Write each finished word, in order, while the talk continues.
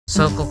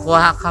So,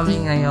 kukuha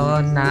kami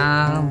ngayon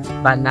ng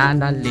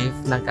banana leaf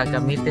na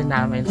gagamitin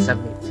namin sa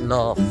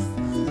meatloaf.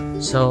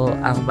 So,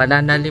 ang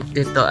banana leaf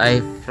dito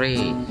ay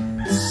free.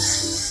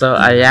 So,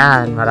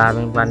 ayan,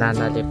 maraming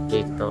banana leaf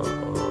dito.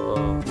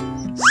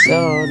 So,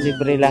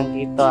 libre lang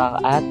dito ang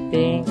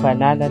ating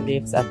banana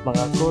leaves at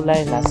mga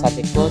gulay nasa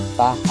likod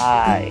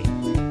bahay.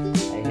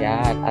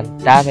 Ayan, ang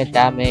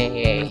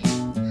dami-dami.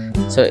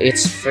 So,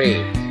 it's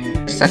free.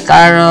 Sa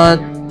carrot,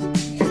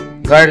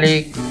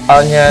 garlic,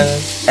 onion,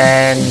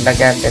 and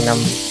lagyan natin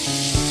ng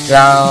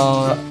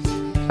ground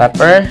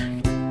pepper.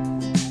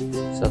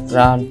 So,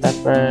 ground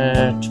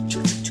pepper.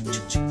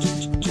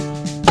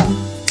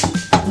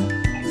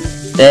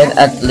 Then,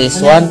 at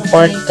least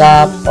 1/4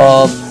 cup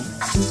of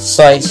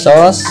soy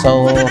sauce.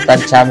 So,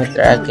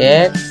 tantiameter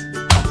again.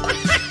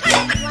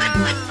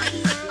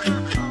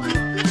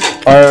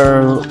 Or,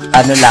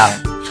 ano lang,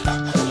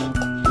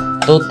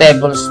 2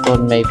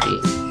 tablespoons maybe.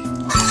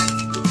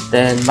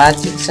 Then,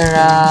 magic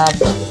syrup.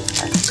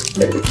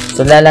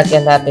 So,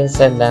 lalagyan natin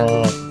sa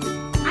ng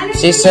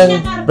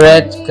seasoned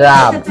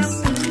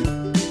breadcrumbs.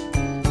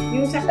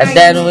 And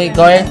then, we're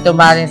going to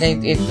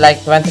marinate it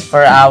like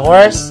 24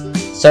 hours.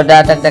 So,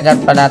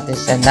 dadagdagan pa natin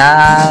siya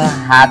ng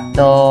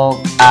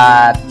hotdog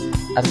at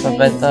ano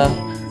ba ito?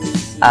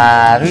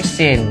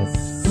 Raisins.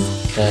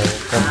 Okay.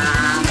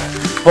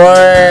 For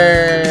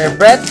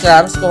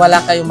breadcrumbs, kung wala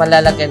kayong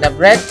malalagay na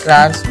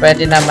breadcrumbs,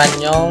 pwede naman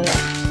yung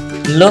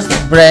loaf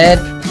bread.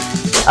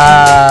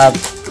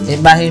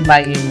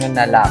 Hima-himayin nyo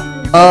na lang.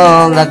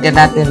 So, lagyan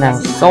natin ng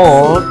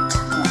salt.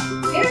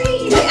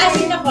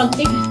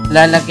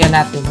 Lalagyan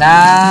natin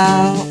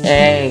ng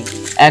egg.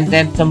 And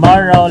then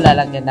tomorrow,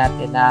 lalagyan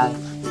natin ng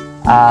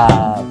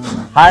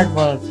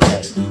hard-boiled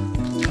egg.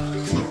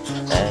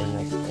 There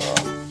you go.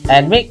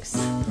 And mix.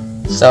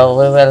 So,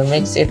 we will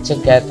mix it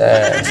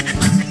together.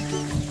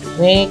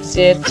 Mix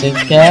it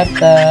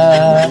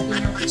together.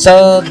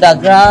 So, the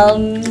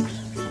ground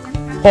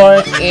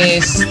pork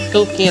is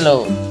 2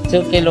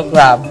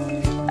 kilogram.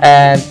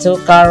 And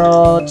 2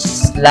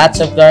 carrots,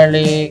 lots of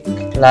garlic,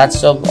 lots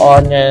of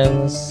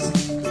onions.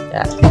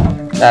 Yeah.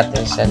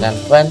 Natin siya ng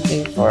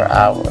 24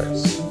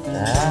 hours.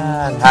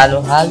 Yan.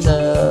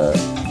 Halo-halo.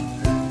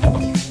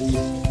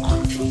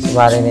 So,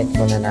 marinate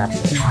muna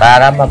natin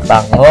para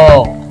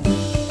mabango.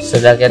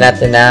 So, lagyan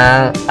natin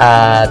ng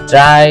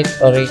dried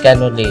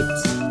oregano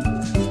leaves.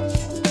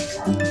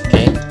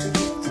 Okay.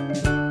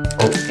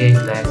 Okay,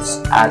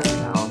 let's add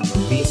now the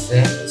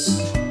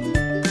raisins.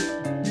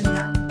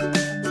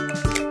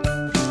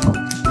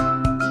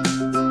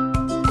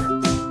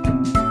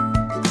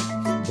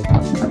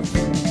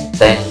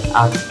 Then,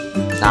 add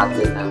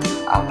natin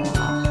ang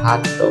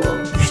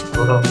hotdog.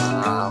 Siguro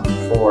mga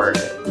 4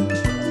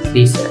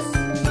 pieces.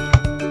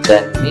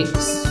 Then,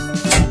 mix.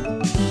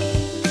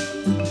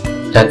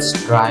 Let's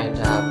dry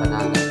the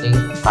banana leaf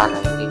para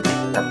hindi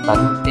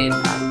nagpanutin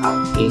ang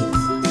ating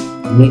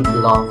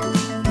meatloaf.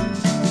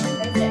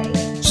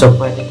 So,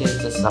 pwede din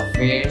sa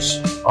fish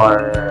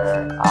or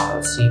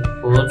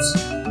seafoods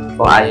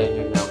kung ayaw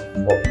nyo ng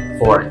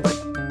pork.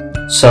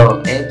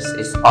 So, eggs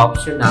is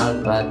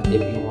optional, but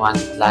if you want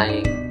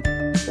like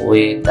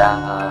with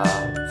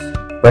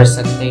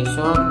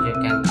presentation, you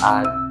can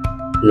add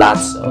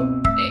lots of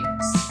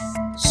eggs.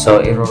 So,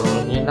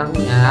 i-roll nyo lang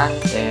yan,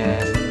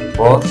 and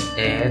both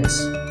ends,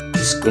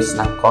 squeeze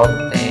ng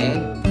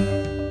konti.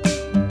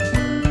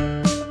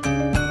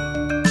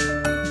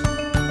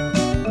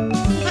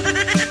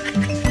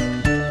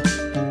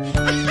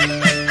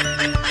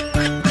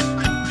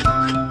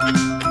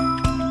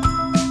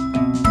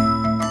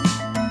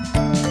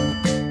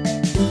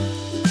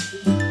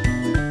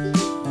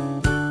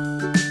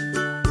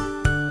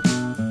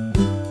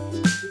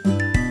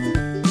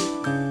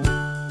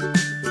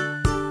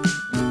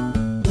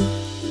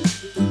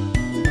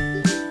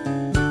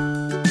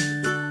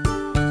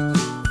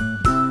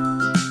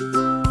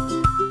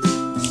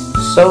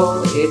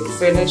 So, it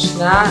finished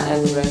na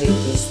and ready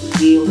to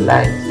steam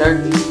like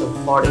 30 to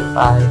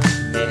 45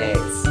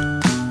 minutes.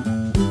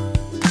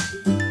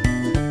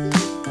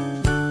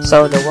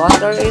 So, the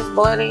water is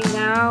boiling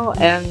now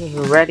and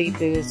ready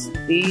to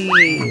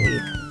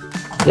steam.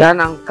 Yan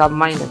ang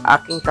kamay ng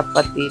aking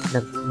kapatid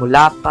na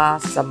mula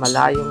pa sa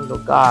malayong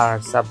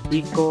lugar sa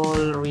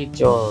Bicol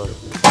region.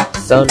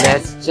 So,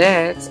 let's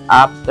check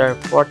after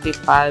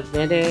 45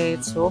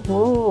 minutes.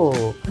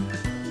 Woohoo!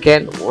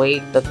 Can't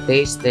wait to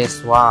taste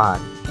this one.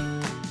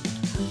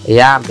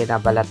 Ayan,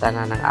 binabalatan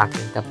na ng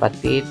aking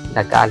kapatid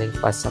na galing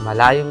pa sa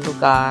malayong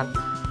lugar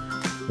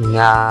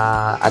nga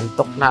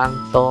antok na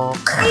antok.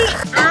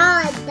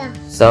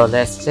 So,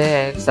 let's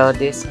check. So,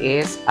 this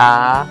is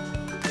a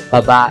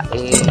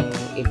babaeng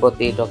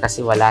embutido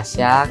kasi wala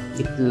siyang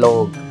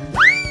itlog.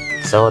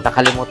 So,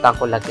 nakalimutan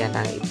ko lagyan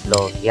ng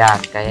itlog.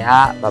 Yan,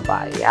 kaya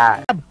babae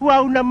yan.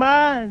 Wow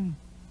naman!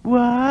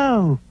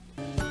 Wow!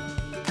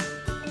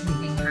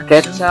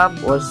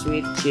 Ketchup or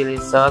sweet chili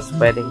sauce,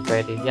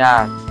 pwedeng-pwede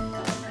yan.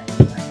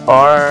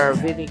 Or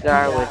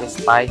vinegar with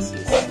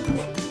spices.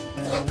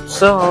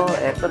 So,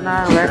 eto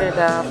na, ready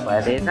na,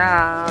 pwede na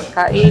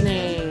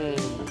kainin.